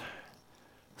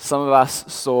some of us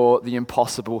saw the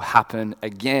impossible happen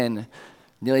again,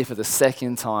 nearly for the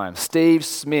second time. Steve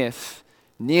Smith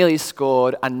nearly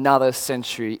scored another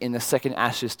century in the second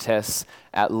Ashes Test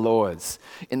at Lord's.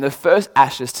 In the first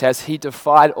Ashes Test, he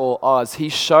defied all odds. He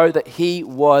showed that he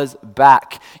was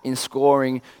back in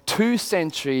scoring 2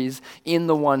 centuries in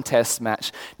the one Test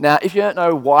match. Now, if you don't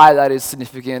know why that is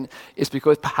significant, it's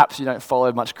because perhaps you don't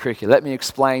follow much cricket. Let me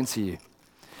explain to you.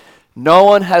 No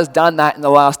one has done that in the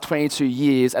last 22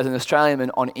 years as an Australian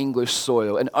on English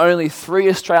soil, and only 3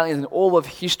 Australians in all of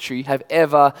history have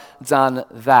ever done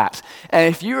that. And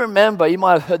if you remember, you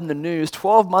might have heard in the news,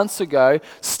 12 months ago,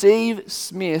 Steve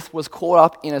Smith was caught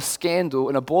up in a scandal,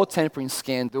 in a ball tampering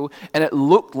scandal, and it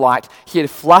looked like he had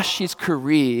flushed his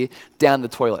career down the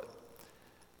toilet.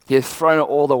 He had thrown it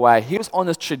all away. He was on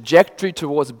this trajectory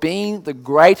towards being the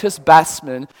greatest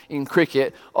batsman in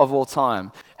cricket of all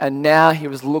time. And now he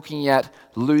was looking at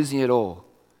losing it all.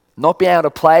 Not being able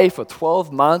to play for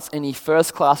 12 months any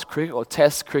first-class cricket or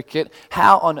test cricket.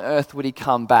 How on earth would he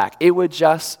come back? It would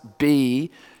just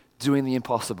be doing the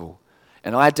impossible.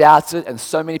 And I doubt it, and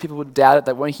so many people would doubt it,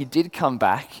 that when he did come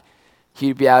back,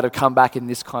 he'd be able to come back in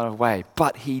this kind of way.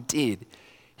 But he did.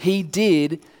 He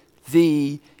did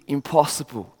the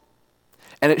impossible.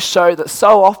 And it showed that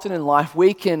so often in life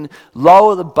we can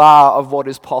lower the bar of what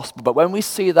is possible. But when we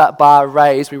see that bar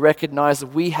raised, we recognize that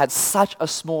we had such a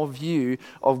small view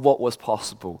of what was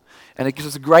possible. And it gives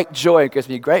us great joy. It gives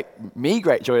me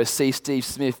great joy to see Steve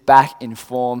Smith back in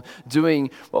form,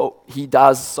 doing what he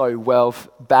does so well,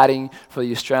 batting for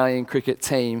the Australian cricket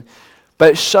team. But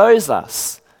it shows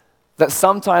us that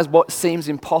sometimes what seems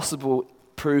impossible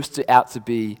proves out to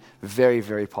be very,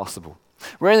 very possible.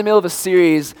 We're in the middle of a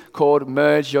series called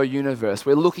Merge Your Universe.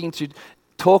 We're looking to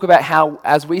talk about how,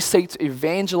 as we seek to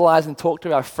evangelize and talk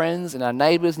to our friends and our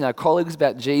neighbors and our colleagues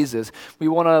about Jesus, we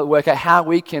want to work out how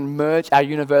we can merge our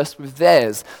universe with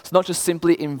theirs. It's not just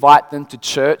simply invite them to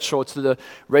church or to the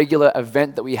regular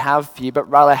event that we have here, but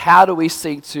rather how do we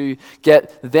seek to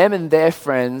get them and their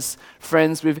friends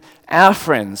with our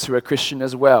friends who are Christian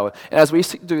as well. And as we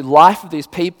seek to do life with these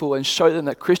people and show them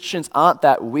that Christians aren't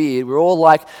that weird, we're all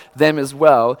like them as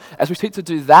well, as we seek to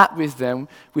do that with them,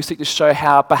 we seek to show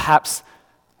how perhaps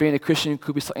being a Christian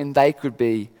could be something they could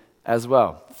be as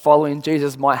well. Following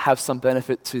Jesus might have some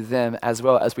benefit to them as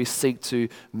well as we seek to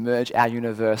merge our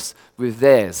universe with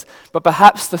theirs. But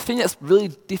perhaps the thing that's really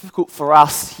difficult for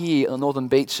us here on the Northern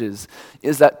Beaches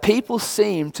is that people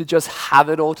seem to just have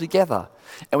it all together.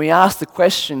 And we ask the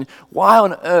question, why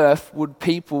on earth would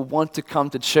people want to come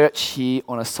to church here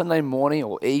on a Sunday morning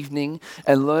or evening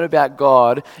and learn about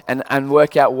God and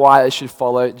work out why they should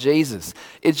follow Jesus?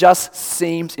 It just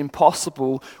seems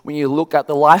impossible when you look at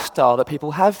the lifestyle that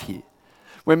people have here.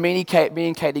 When me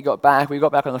and Katie got back, we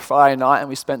got back on a Friday night and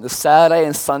we spent the Saturday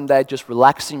and Sunday just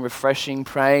relaxing, refreshing,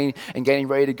 praying, and getting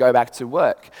ready to go back to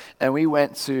work. And we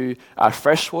went to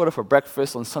Freshwater for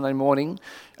breakfast on Sunday morning,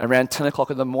 around 10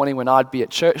 o'clock in the morning when I'd be at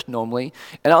church normally.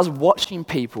 And I was watching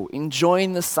people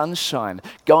enjoying the sunshine,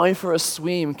 going for a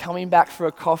swim, coming back for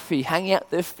a coffee, hanging out with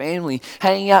their family,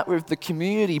 hanging out with the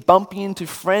community, bumping into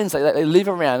friends that they live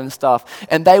around and stuff.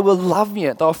 And they were loving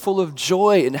it. They were full of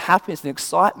joy and happiness and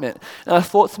excitement. And I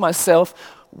thought to myself,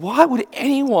 why would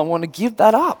anyone want to give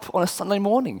that up on a Sunday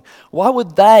morning? Why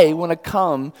would they want to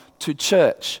come to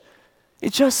church?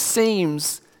 It just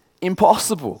seems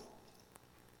impossible.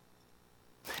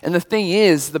 And the thing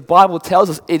is, the Bible tells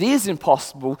us it is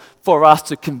impossible for us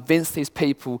to convince these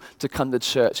people to come to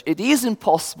church. It is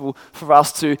impossible for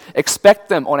us to expect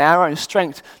them on our own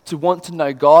strength to want to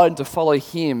know God and to follow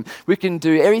Him. We can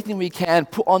do everything we can,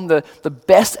 put on the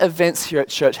best events here at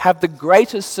church, have the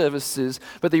greatest services,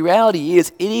 but the reality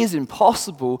is it is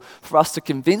impossible for us to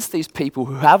convince these people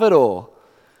who have it all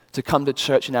to come to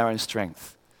church in our own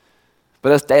strength.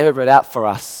 But as David read out for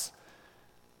us,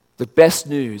 the best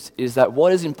news is that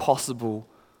what is impossible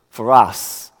for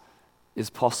us is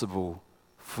possible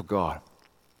for God.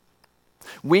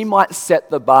 We might set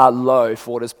the bar low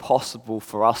for what is possible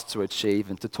for us to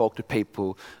achieve and to talk to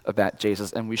people about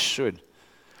Jesus, and we should.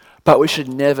 But we should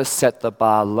never set the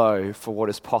bar low for what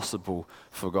is possible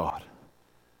for God.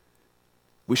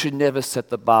 We should never set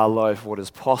the bar low for what is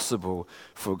possible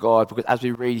for God, because as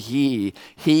we read here,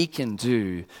 He can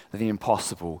do the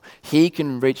impossible. He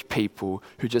can reach people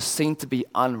who just seem to be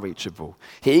unreachable.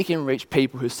 He can reach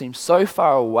people who seem so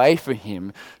far away from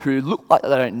Him, who look like they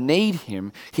don't need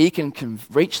Him. He can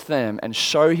reach them and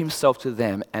show Himself to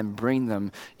them and bring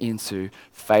them into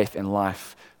faith and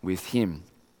life with Him.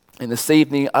 And this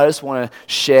evening, I just want to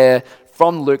share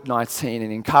from Luke 19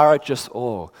 and encourage us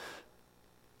all.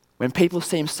 When people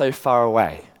seem so far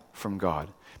away from God,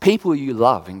 people you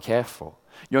love and care for,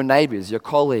 your neighbors, your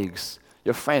colleagues,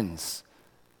 your friends.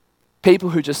 People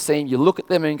who just seem, you look at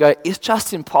them and go, it's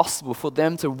just impossible for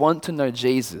them to want to know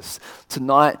Jesus.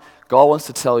 Tonight, God wants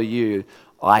to tell you,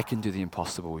 I can do the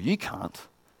impossible. You can't,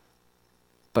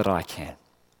 but I can.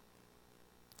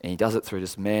 And he does it through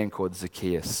this man called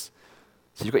Zacchaeus.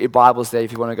 So you've got your Bibles there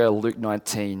if you want to go to Luke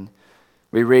 19.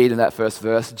 We read in that first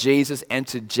verse, Jesus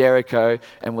entered Jericho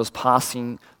and was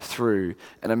passing through.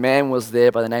 And a man was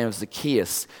there by the name of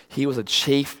Zacchaeus. He was a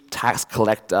chief tax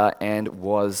collector and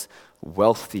was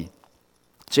wealthy.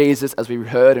 Jesus, as we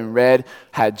heard and read,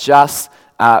 had just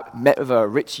met with a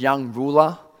rich young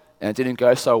ruler, and it didn't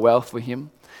go so well for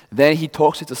him. Then he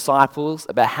talks to his disciples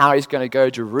about how he's going to go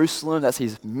to Jerusalem. That's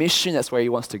his mission. That's where he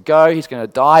wants to go. He's going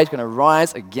to die. He's going to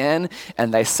rise again.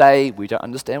 And they say, we don't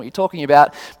understand what you're talking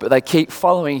about, but they keep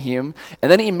following him.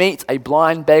 And then he meets a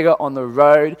blind beggar on the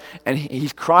road, and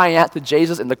he's crying out to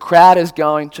Jesus, and the crowd is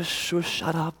going, just shush,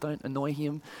 shut up, don't annoy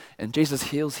him. And Jesus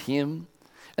heals him.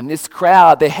 And this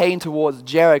crowd, they're heading towards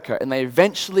Jericho, and they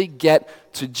eventually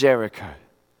get to Jericho.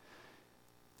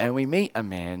 And we meet a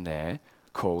man there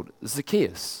called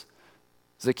Zacchaeus.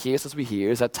 Zacchaeus, as we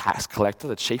hear, is a tax collector,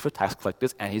 the chief of tax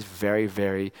collectors, and he's very,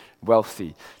 very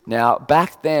wealthy. Now,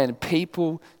 back then,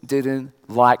 people didn't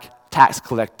like tax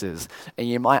collectors. And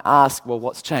you might ask, well,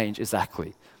 what's changed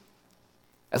exactly?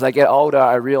 As I get older,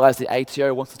 I realize the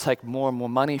ATO wants to take more and more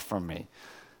money from me.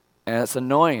 And it's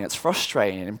annoying, it's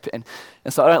frustrating. And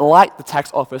so I don't like the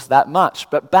tax office that much.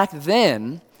 But back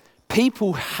then,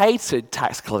 people hated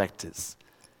tax collectors.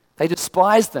 They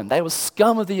despised them. They were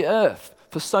scum of the earth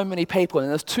for so many people. And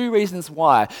there's two reasons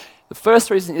why. The first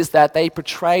reason is that they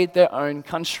betrayed their own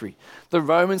country. The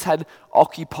Romans had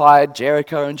occupied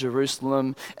Jericho and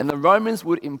Jerusalem, and the Romans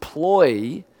would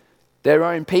employ their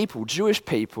own people, Jewish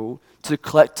people, to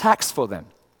collect tax for them.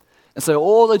 And so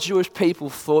all the Jewish people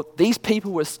thought these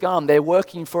people were scum. They're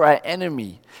working for our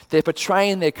enemy. They're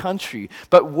betraying their country.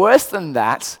 But worse than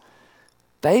that,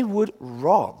 they would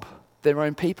rob their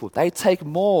own people. They'd take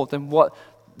more than what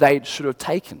they should have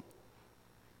taken.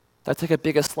 They'd take a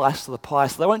bigger slice of the pie.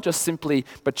 So they weren't just simply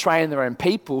betraying their own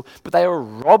people, but they were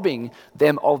robbing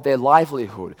them of their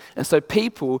livelihood. And so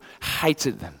people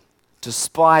hated them,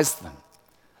 despised them.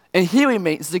 And here we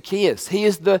meet Zacchaeus. He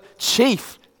is the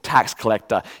chief tax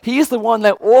collector. He is the one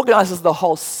that organizes the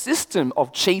whole system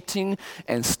of cheating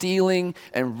and stealing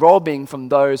and robbing from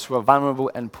those who are vulnerable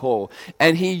and poor.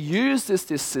 And he uses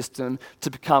this system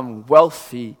to become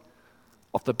wealthy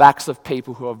off the backs of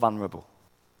people who are vulnerable.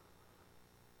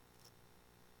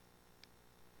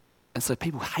 And so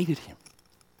people hated him.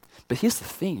 But here's the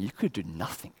thing, you could do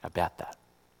nothing about that.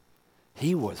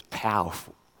 He was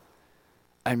powerful.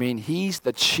 I mean, he's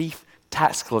the chief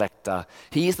tax collector.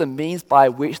 He is the means by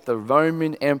which the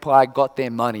Roman Empire got their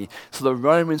money. So the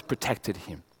Romans protected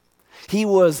him. He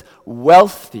was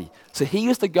wealthy. So he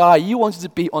was the guy you wanted to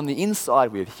be on the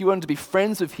inside with. You wanted to be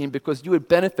friends with him because you would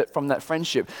benefit from that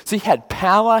friendship. So he had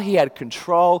power, he had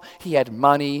control, he had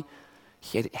money,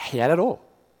 he had it all.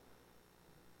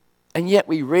 And yet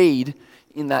we read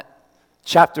in that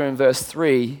chapter in verse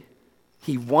 3,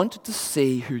 he wanted to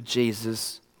see who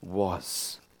Jesus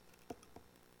was.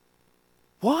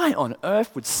 Why on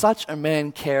earth would such a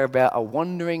man care about a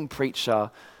wandering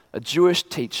preacher, a Jewish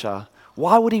teacher?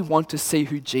 Why would he want to see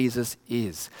who Jesus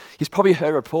is? He's probably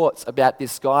heard reports about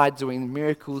this guy doing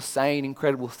miracles, saying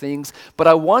incredible things, but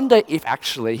I wonder if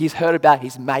actually he's heard about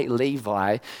his mate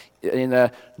Levi in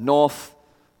the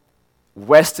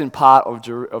northwestern part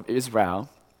of Israel.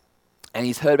 And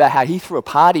he's heard about how he threw a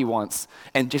party once,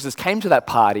 and Jesus came to that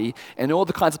party, and all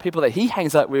the kinds of people that he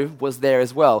hangs out with was there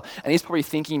as well. And he's probably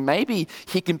thinking, maybe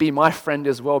he can be my friend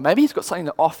as well. Maybe he's got something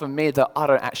to offer me that I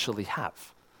don't actually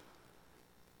have.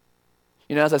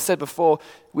 You know, as I said before,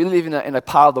 we live in a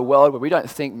part of the world where we don't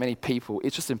think many people,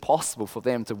 it's just impossible for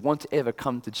them to want to ever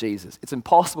come to Jesus. It's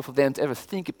impossible for them to ever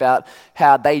think about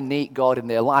how they need God in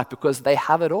their life because they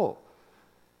have it all.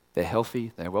 They're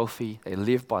healthy, they're wealthy, they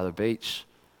live by the beach.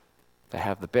 They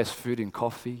have the best food and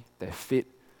coffee, they're fit,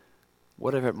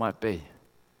 whatever it might be.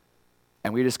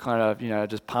 And we just kind of,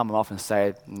 just palm them off and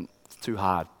say, it's too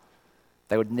hard.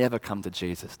 They would never come to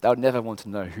Jesus. They would never want to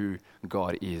know who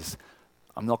God is.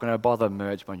 I'm not going to bother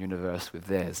merge my universe with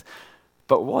theirs.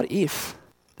 But what if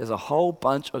there's a whole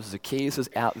bunch of Zacchaeuses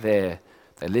out there?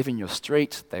 They live in your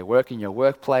street, they work in your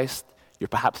workplace, you're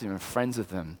perhaps even friends with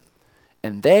them,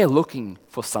 and they're looking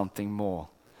for something more.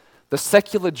 The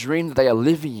secular dream that they are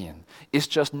living in is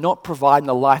just not providing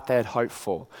the life they had hoped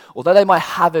for. Although they might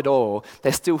have it all,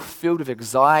 they're still filled with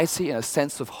anxiety and a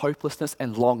sense of hopelessness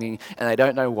and longing, and they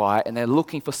don't know why, and they're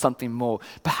looking for something more.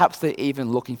 Perhaps they're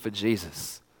even looking for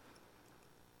Jesus.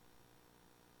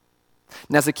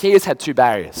 Now, Zacchaeus had two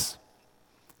barriers.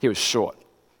 He was short,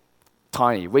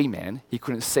 tiny, wee man. He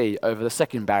couldn't see over the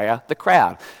second barrier, the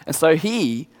crowd. And so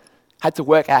he had to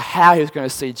work out how he was going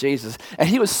to see Jesus. And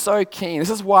he was so keen. This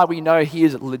is why we know he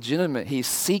is legitimate. He's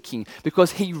seeking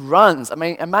because he runs. I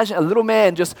mean, imagine a little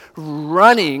man just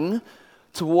running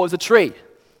towards a tree.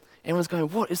 Everyone's going,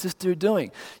 what is this dude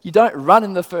doing? You don't run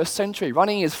in the first century.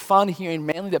 Running is fun here in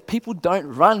Manly, that people don't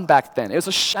run back then. It was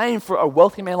a shame for a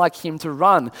wealthy man like him to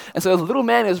run. And so the little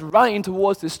man is running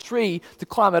towards this tree to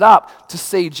climb it up to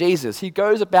see Jesus. He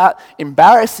goes about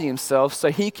embarrassing himself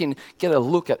so he can get a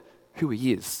look at who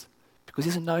he is. Because he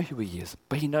doesn't know who he is,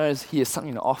 but he knows he has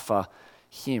something to offer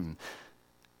him.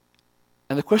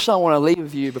 And the question I want to leave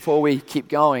with you before we keep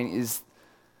going is,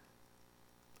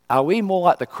 are we more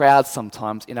like the crowd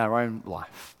sometimes in our own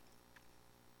life?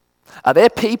 Are there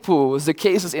people,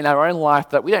 Zacchaeus, in our own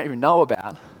life that we don't even know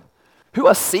about, who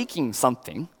are seeking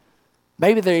something?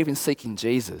 Maybe they're even seeking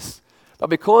Jesus. But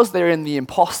because they're in the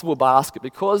impossible basket,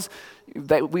 because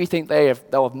we think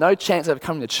they'll have no chance of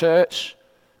coming to church,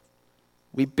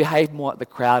 we behave more like the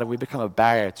crowd and we become a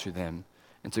barrier to them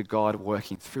and to God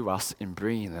working through us in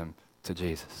bringing them to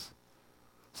Jesus.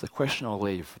 So the question I'll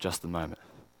leave for just a moment.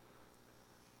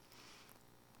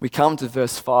 We come to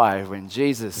verse 5 when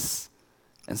Jesus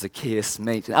and Zacchaeus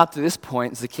meet. And up to this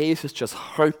point, Zacchaeus is just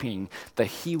hoping that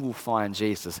he will find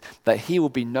Jesus, that he will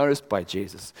be noticed by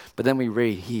Jesus. But then we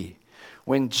read here,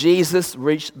 when Jesus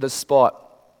reached the spot,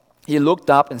 he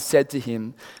looked up and said to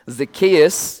him,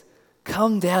 Zacchaeus,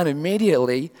 come down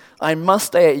immediately. I must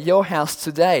stay at your house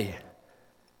today.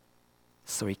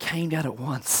 So he came down at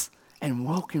once and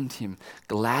welcomed him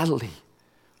gladly.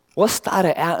 What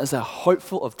started out as a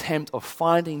hopeful attempt of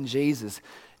finding Jesus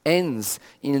ends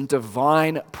in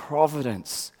divine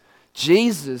providence.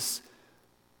 Jesus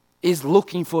is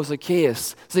looking for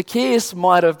Zacchaeus. Zacchaeus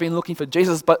might have been looking for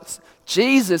Jesus, but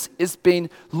Jesus has been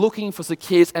looking for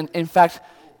Zacchaeus. And in fact,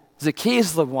 Zacchaeus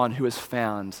is the one who is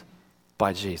found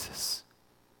by Jesus.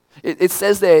 It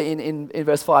says there in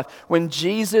verse 5, when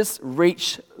Jesus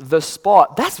reached the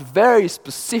spot, that's very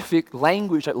specific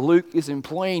language that Luke is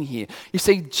employing here. You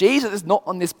see, Jesus is not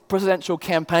on this presidential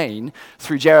campaign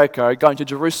through Jericho going to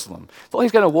Jerusalem. It's not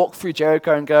he's going to walk through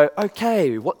Jericho and go,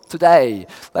 okay, what today?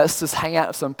 Let's just hang out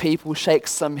with some people, shake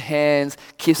some hands,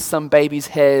 kiss some babies'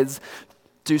 heads,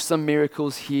 do some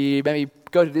miracles here, maybe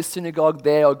go to this synagogue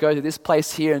there or go to this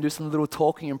place here and do some little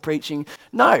talking and preaching.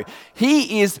 No,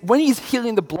 when he's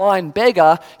healing the blind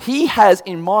beggar, he has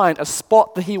in mind a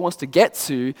spot that he wants to get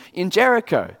to in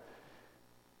Jericho.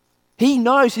 He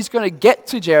knows he's going to get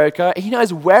to Jericho. He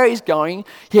knows where he's going.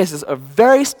 He has a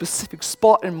very specific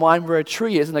spot in mind where a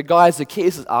tree is and the guy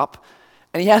Zacchaeus is up.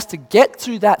 And he has to get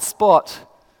to that spot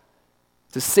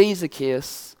to see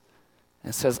Zacchaeus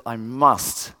and says, I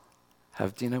must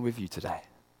have dinner with you today.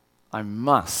 I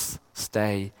must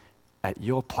stay at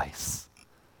your place.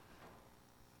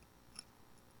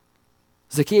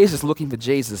 Zacchaeus is looking for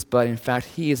Jesus, but in fact,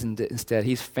 he's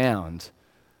found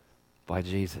by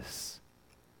Jesus.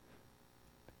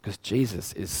 Because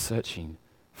Jesus is searching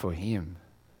for him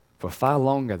for far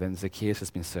longer than Zacchaeus has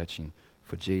been searching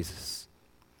for Jesus.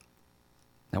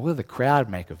 Now, what do the crowd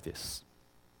make of this?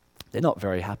 They're not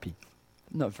very happy,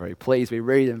 not very pleased. We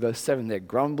read in verse 7, they're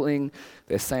grumbling,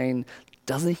 they're saying,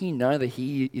 doesn't he know that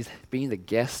he is being the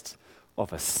guest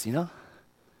of a sinner?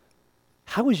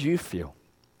 How would you feel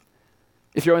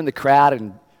if you're in the crowd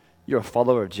and you're a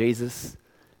follower of Jesus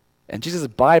and Jesus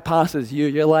bypasses you?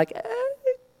 You're like, eh.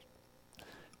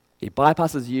 He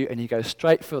bypasses you and he goes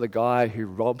straight for the guy who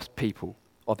robs people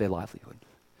of their livelihood.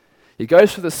 He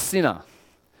goes for the sinner.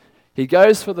 He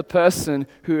goes for the person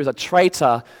who is a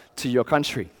traitor to your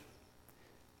country.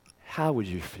 How would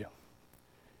you feel?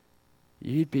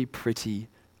 You'd be pretty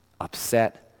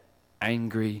upset,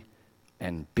 angry,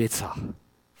 and bitter,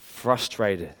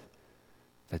 frustrated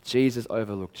that Jesus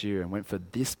overlooked you and went for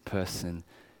this person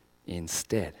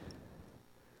instead.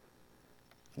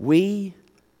 We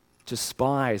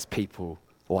despise people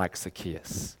like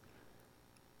Zacchaeus.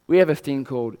 We have a thing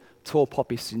called tall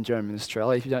poppy syndrome in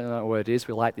Australia. If you don't know what it is,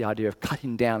 we like the idea of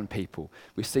cutting down people.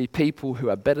 We see people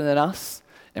who are better than us,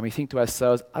 and we think to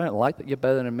ourselves, I don't like that you're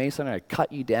better than me, so I'm going to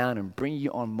cut you down and bring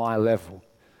you on my level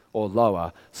or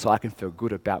lower so I can feel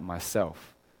good about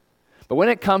myself. But when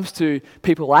it comes to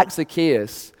people like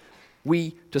Zacchaeus,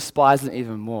 we despise them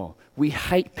even more. We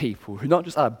hate people who not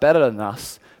just are better than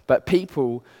us, but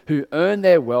people who earn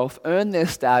their wealth, earn their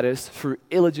status through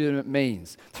illegitimate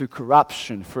means, through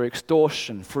corruption, through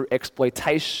extortion, through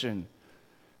exploitation,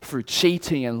 through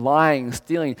cheating and lying and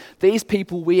stealing. These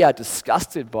people we are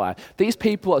disgusted by. These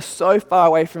people are so far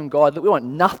away from God that we want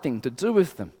nothing to do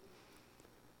with them.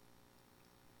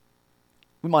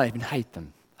 We might even hate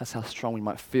them. That's how strong we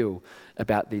might feel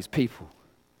about these people.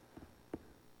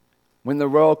 When the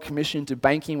Royal Commission to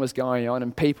Banking was going on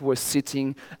and people were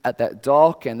sitting at that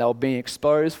dock and they were being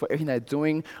exposed for everything they're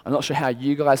doing, I'm not sure how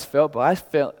you guys felt, but I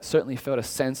certainly felt a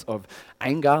sense of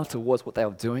anger towards what they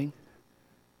were doing.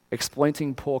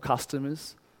 Exploiting poor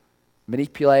customers,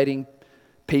 manipulating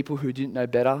people who didn't know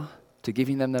better to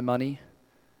giving them their money.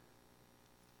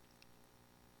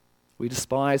 We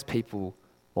despise people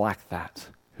like that,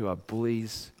 who are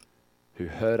bullies, who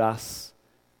hurt us,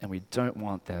 and we don't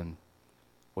want them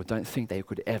or don't think they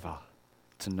could ever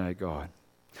to know God.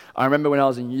 I remember when I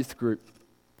was in youth group,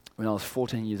 when I was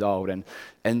 14 years old,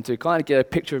 and to kind of get a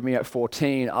picture of me at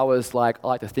 14, I was like, I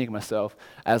like to think of myself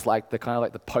as like the kind of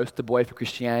like the poster boy for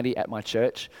Christianity at my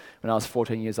church. When I was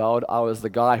 14 years old, I was the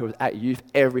guy who was at youth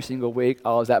every single week.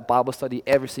 I was at Bible study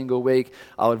every single week.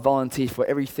 I would volunteer for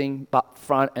everything but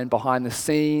front and behind the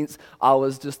scenes. I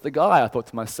was just the guy, I thought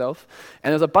to myself.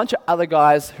 And there's a bunch of other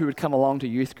guys who would come along to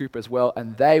youth group as well,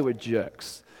 and they were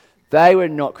jerks. They were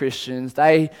not Christians.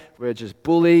 They were just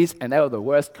bullies, and they were the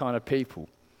worst kind of people.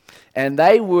 And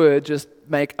they would just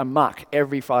make a muck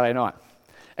every Friday night.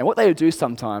 And what they would do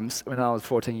sometimes when I was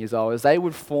 14 years old is they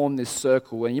would form this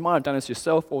circle, and you might have done this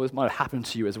yourself or this might have happened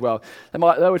to you as well. They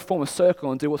would form a circle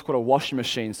and do what's called a washing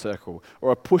machine circle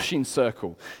or a pushing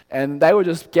circle. And they would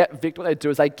just what they'd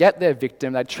do is they'd get their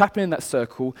victim, they'd trap them in that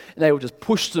circle, and they would just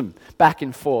push them back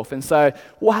and forth. And so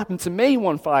what happened to me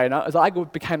one Friday night is I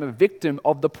became a victim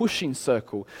of the pushing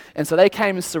circle. And so they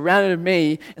came and surrounded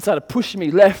me and started pushing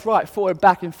me left, right, forward,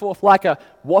 back and forth like a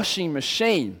washing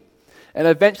machine. And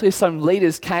eventually some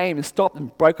leaders came and stopped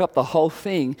and broke up the whole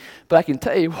thing. But I can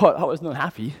tell you what, I was not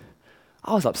happy.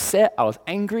 I was upset. I was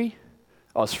angry.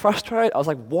 I was frustrated. I was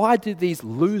like, why did these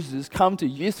losers come to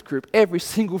youth group every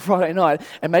single Friday night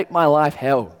and make my life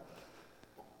hell?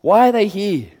 Why are they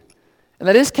here? And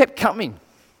they just kept coming.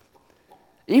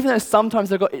 Even though sometimes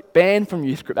they got banned from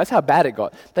youth group. That's how bad it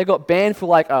got. They got banned for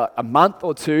like a month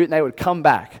or two and they would come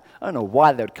back. I don't know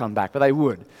why they would come back, but they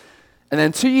would. And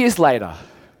then 2 years later,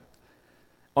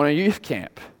 on a youth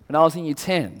camp, when I was in year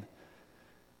 10,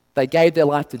 they gave their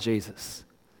life to Jesus.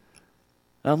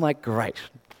 And I'm like, great.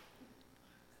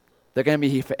 They're going to be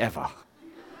here forever.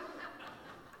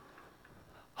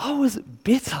 I was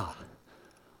bitter.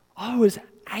 I was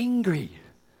angry.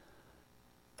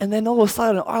 And then all of a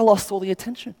sudden, I lost all the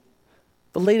attention.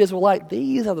 The leaders were like,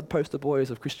 these are the poster boys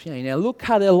of Christianity. Now look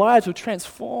how their lives were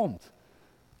transformed.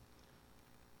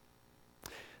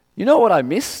 You know what I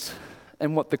missed?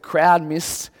 And what the crowd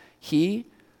missed here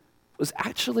was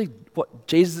actually what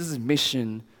Jesus'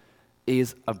 mission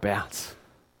is about.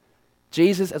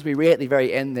 Jesus, as we read at the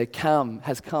very end there,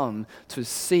 has come to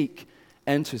seek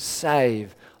and to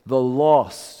save the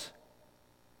lost.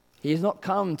 He has not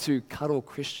come to cuddle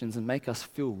Christians and make us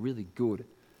feel really good.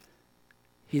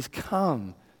 He's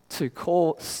come to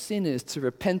call sinners to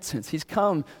repentance. He's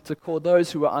come to call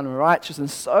those who are unrighteous and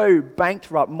so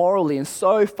bankrupt morally and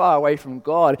so far away from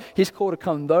God. He's called to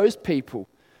come those people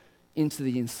into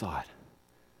the inside.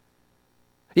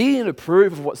 He didn't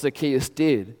approve of what Zacchaeus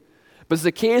did, but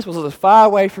Zacchaeus was as far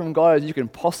away from God as you can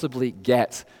possibly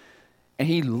get. And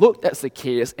he looked at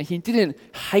Zacchaeus and he didn't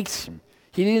hate him.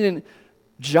 He didn't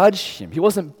judge him. He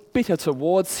wasn't bitter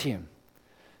towards him,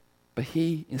 but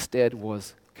he instead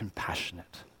was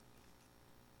compassionate.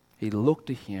 He looked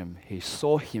at him, he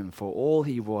saw him for all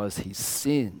he was, his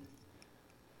sin,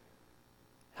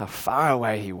 how far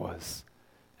away he was,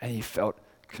 and he felt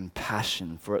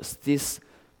compassion. For it's this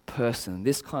person,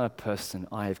 this kind of person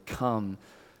I have come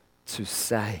to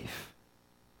save.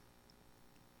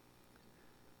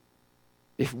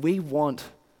 If we want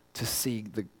to see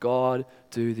the God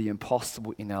do the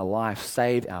impossible in our life,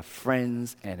 save our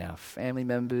friends and our family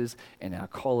members and our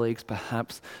colleagues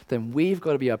perhaps, then we've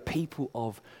got to be a people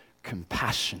of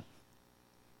compassion.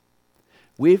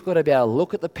 We've got to be able to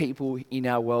look at the people in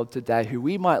our world today who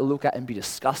we might look at and be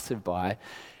disgusted by,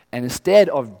 and instead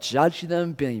of judging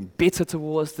them, being bitter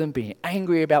towards them, being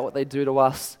angry about what they do to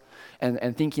us,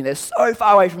 and thinking they're so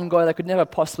far away from God they could never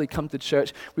possibly come to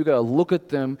church, we've got to look at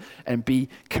them and be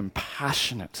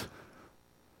compassionate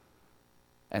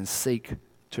and seek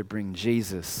to bring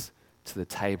Jesus to the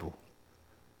table,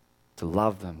 to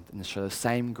love them and to show the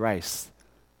same grace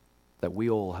that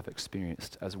we all have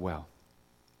experienced as well.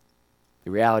 The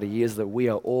reality is that we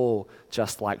are all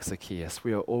just like Zacchaeus.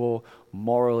 We are all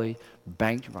morally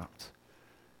bankrupt.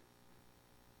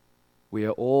 We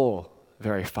are all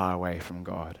very far away from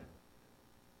God.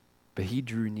 But he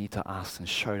drew near to us and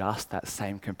showed us that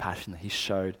same compassion that he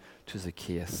showed to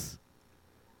Zacchaeus.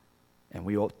 And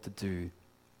we ought to do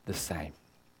the same.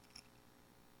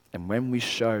 And when we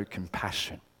show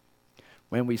compassion,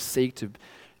 when we seek to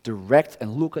direct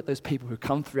and look at those people who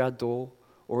come through our door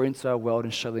or into our world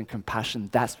and show them compassion,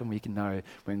 that's when we can know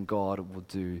when God will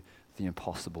do the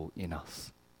impossible in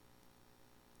us.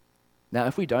 Now,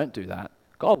 if we don't do that,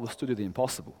 God will still do the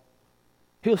impossible.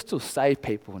 He'll still save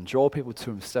people and draw people to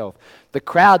himself. The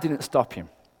crowd didn't stop him.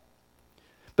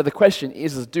 But the question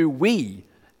is do we,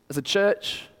 as a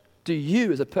church, do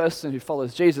you, as a person who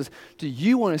follows Jesus, do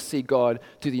you want to see God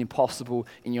do the impossible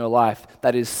in your life?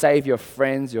 That is, save your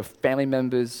friends, your family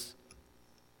members,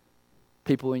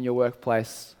 people in your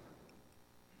workplace.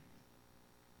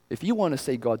 If you want to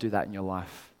see God do that in your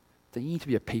life, then you need to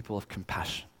be a people of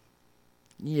compassion.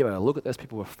 You need to be able to look at those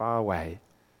people who are far away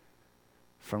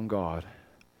from God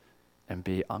and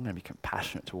I'm going to be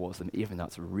compassionate towards them, even though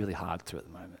it's really hard to at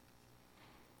the moment.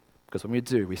 Because when we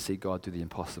do, we see God do the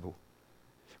impossible.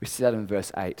 We see that in verse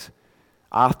 8.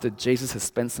 After Jesus has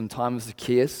spent some time with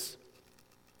Zacchaeus,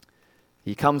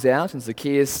 he comes out, and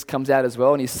Zacchaeus comes out as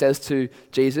well, and he says to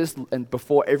Jesus, and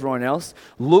before everyone else,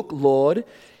 "Look, Lord,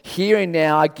 here and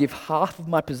now I give half of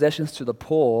my possessions to the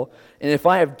poor, and if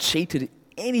I have cheated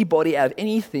anybody out of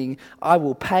anything, I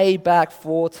will pay back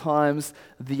 4 times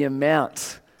the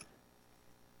amount."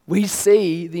 We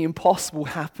see the impossible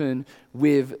happen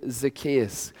with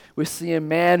Zacchaeus. We see a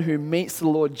man who meets the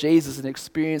Lord Jesus and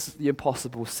experiences the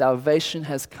impossible. Salvation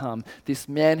has come. This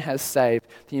man has saved.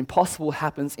 The impossible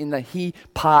happens in that he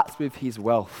parts with his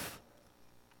wealth.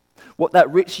 What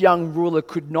that rich young ruler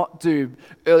could not do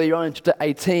earlier on in chapter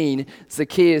 18,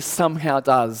 Zacchaeus somehow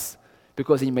does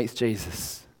because he meets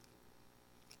Jesus.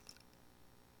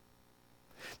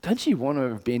 Don't you want to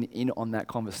have been in on that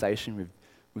conversation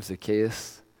with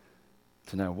Zacchaeus?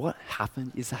 To know what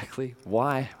happened exactly,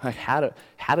 why, how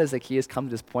does Zacchaeus come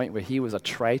to this point where he was a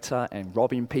traitor and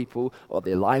robbing people of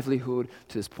their livelihood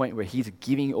to this point where he's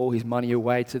giving all his money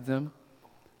away to them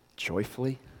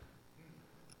joyfully?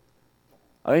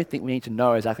 I don't think we need to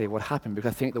know exactly what happened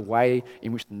because I think the way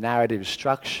in which the narrative is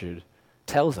structured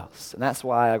tells us. And that's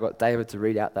why I got David to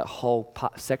read out that whole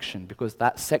section, because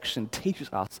that section teaches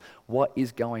us what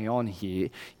is going on here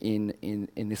in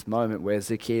this moment where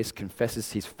Zacchaeus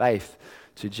confesses his faith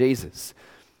to Jesus.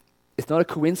 It's not a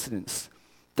coincidence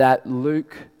that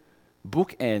Luke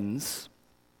bookends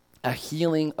a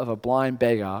healing of a blind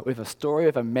beggar with a story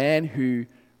of a man who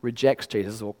rejects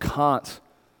Jesus or can't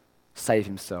save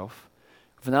himself,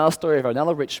 with another story of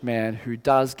another rich man who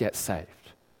does get saved.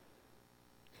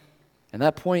 And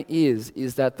that point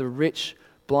is that the rich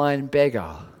blind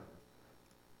beggar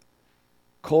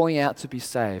calling out to be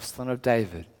saved, Son of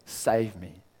David, save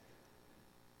me.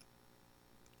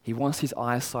 He wants his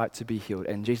eyesight to be healed,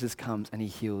 and Jesus comes and he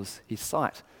heals his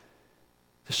sight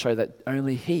to show that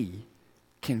only he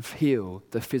can heal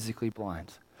the physically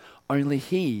blind. Only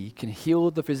he can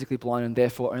heal the physically blind, and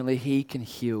therefore only he can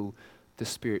heal the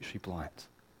spiritually blind.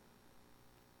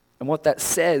 And what that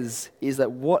says is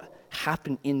that what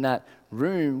happened in that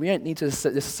room, we don't need to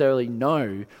necessarily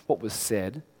know what was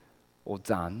said or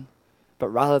done, but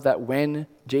rather that when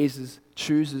Jesus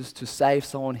chooses to save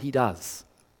someone, he does.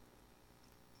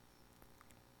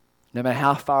 No matter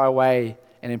how far away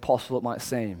and impossible it might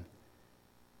seem,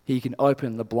 he can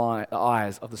open the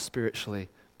eyes of the spiritually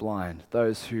blind,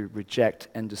 those who reject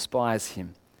and despise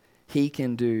him. He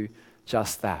can do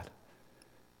just that.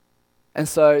 And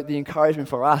so the encouragement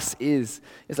for us is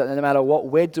that no matter what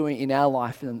we're doing in our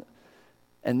life,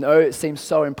 and though it seems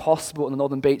so impossible in the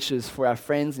Northern Beaches for our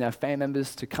friends and our family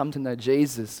members to come to know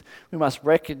Jesus, we must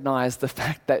recognize the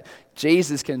fact that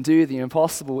Jesus can do the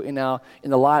impossible in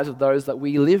the lives of those that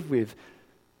we live with.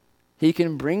 He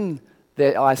can bring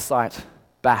their eyesight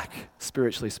back,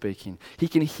 spiritually speaking. He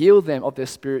can heal them of their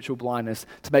spiritual blindness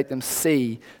to make them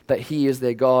see that he is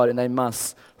their God and they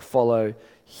must follow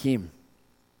him.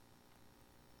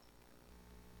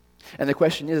 And the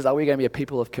question is, are we going to be a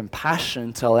people of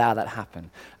compassion to allow that happen?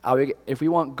 If we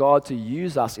want God to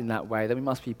use us in that way, then we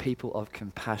must be people of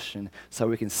compassion so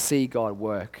we can see God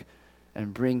work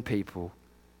and bring people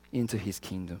into his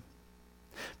kingdom.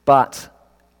 But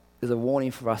there's a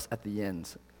warning for us at the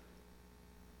end.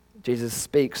 Jesus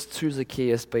speaks to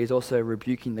Zacchaeus, but he's also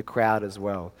rebuking the crowd as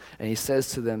well. And he says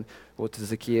to them, or to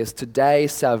Zacchaeus, "Today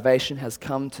salvation has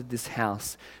come to this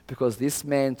house, because this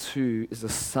man too is the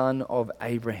son of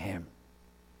Abraham."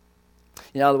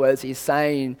 In other words, he's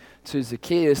saying to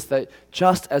Zacchaeus that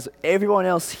just as everyone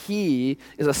else here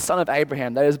is a son of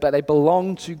Abraham, that is, but they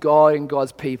belong to God and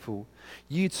God's people,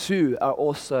 you too are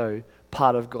also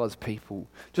part of God's people.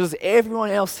 Just as everyone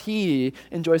else here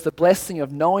enjoys the blessing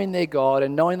of knowing their God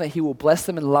and knowing that He will bless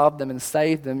them and love them and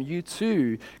save them, you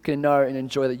too can know and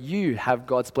enjoy that you have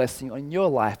God's blessing on your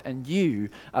life and you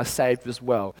are saved as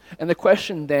well. And the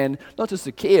question then, not just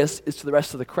to Kias, is to the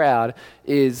rest of the crowd,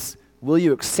 is will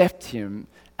you accept him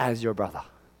as your brother?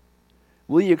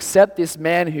 Will you accept this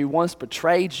man who once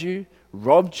betrayed you,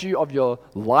 robbed you of your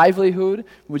livelihood?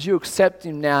 Would you accept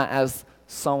him now as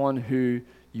someone who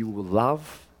you will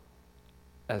love,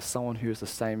 as someone who is the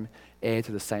same heir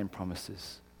to the same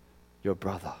promises, your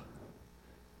brother?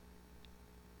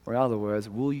 Or in other words,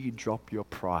 will you drop your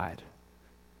pride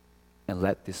and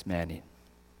let this man in?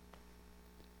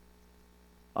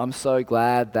 I'm so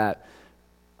glad that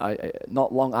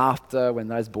not long after when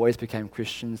those boys became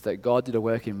Christians, that God did a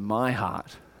work in my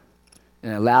heart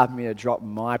and allowed me to drop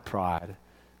my pride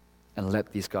and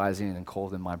let these guys in and call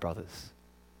them my brothers.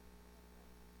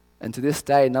 And to this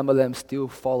day, a number of them still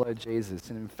follow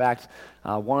Jesus. And in fact,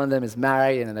 one of them is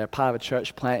married and they're part of a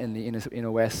church plant in the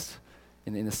inner west,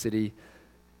 in the inner city.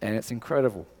 And it's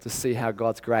incredible to see how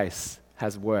God's grace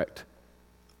has worked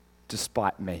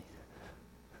despite me.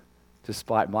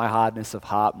 Despite my hardness of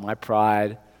heart, my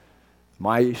pride,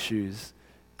 my issues,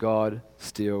 God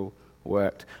still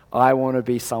worked. I want to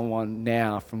be someone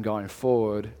now from going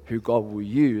forward who God will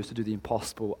use to do the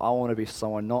impossible. I want to be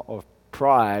someone not of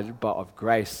pride, but of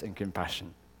grace and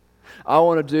compassion. I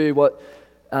want to do what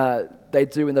they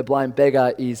do when the blind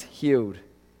beggar is healed.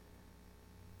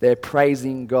 They're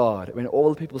praising God. When all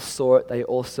the people saw it, they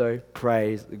also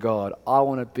praised God. I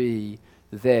want to be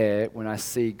there when I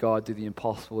see God do the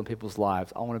impossible in people's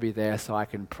lives. I want to be there so I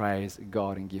can praise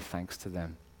God and give thanks to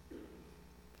them.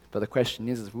 But the question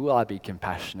is will I be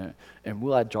compassionate and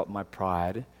will I drop my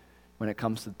pride when it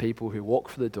comes to the people who walk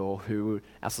through the door who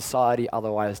our society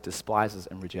otherwise despises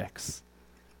and rejects?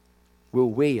 Will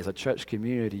we as a church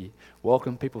community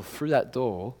welcome people through that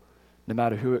door no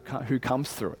matter who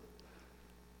comes through it?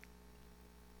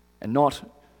 And not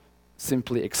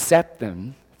simply accept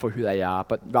them for who they are,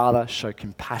 but rather show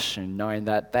compassion, knowing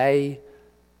that they,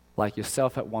 like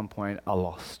yourself at one point, are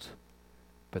lost.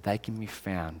 But they can be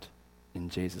found in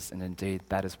Jesus, and indeed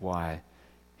that is why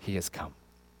He has come,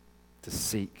 to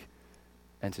seek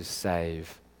and to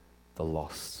save the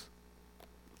lost.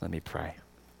 Let me pray.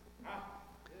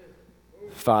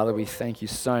 Father, we thank you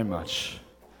so much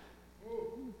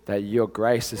that your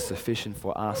grace is sufficient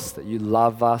for us, that you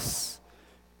love us,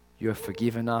 you have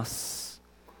forgiven us,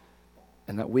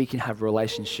 and that we can have a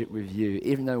relationship with you,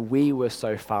 even though we were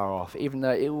so far off, even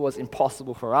though it was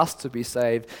impossible for us to be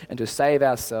saved and to save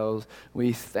ourselves.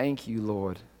 We thank you,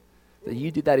 Lord, that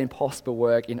you did that impossible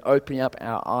work in opening up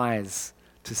our eyes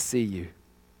to see you.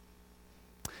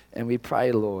 And we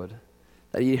pray, Lord,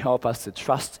 that you help us to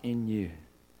trust in you,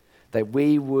 that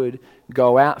we would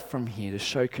go out from here to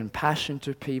show compassion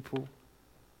to people,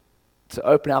 to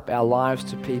open up our lives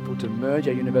to people, to merge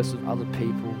our universe with other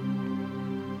people,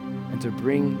 and to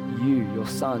bring you, your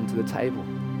Son, to the table.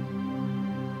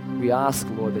 We ask,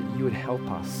 Lord, that you would help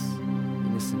us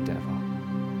in this endeavor.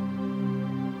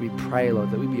 We pray,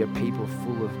 Lord, that we be a people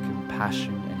full of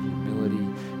compassion and humility,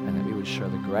 and that we would show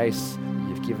the grace that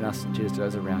you've given us in Jesus to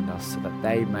those around us, so that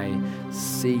they may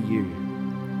see you,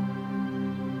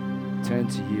 turn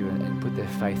to you and put their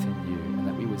faith in you, and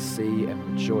that we would see and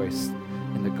rejoice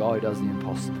in the God who does the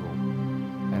impossible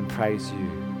and praise you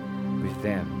with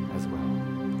them as well.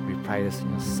 We pray this in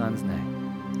your Son's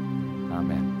name.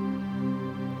 Amen.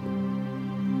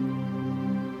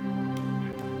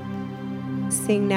 Sing now.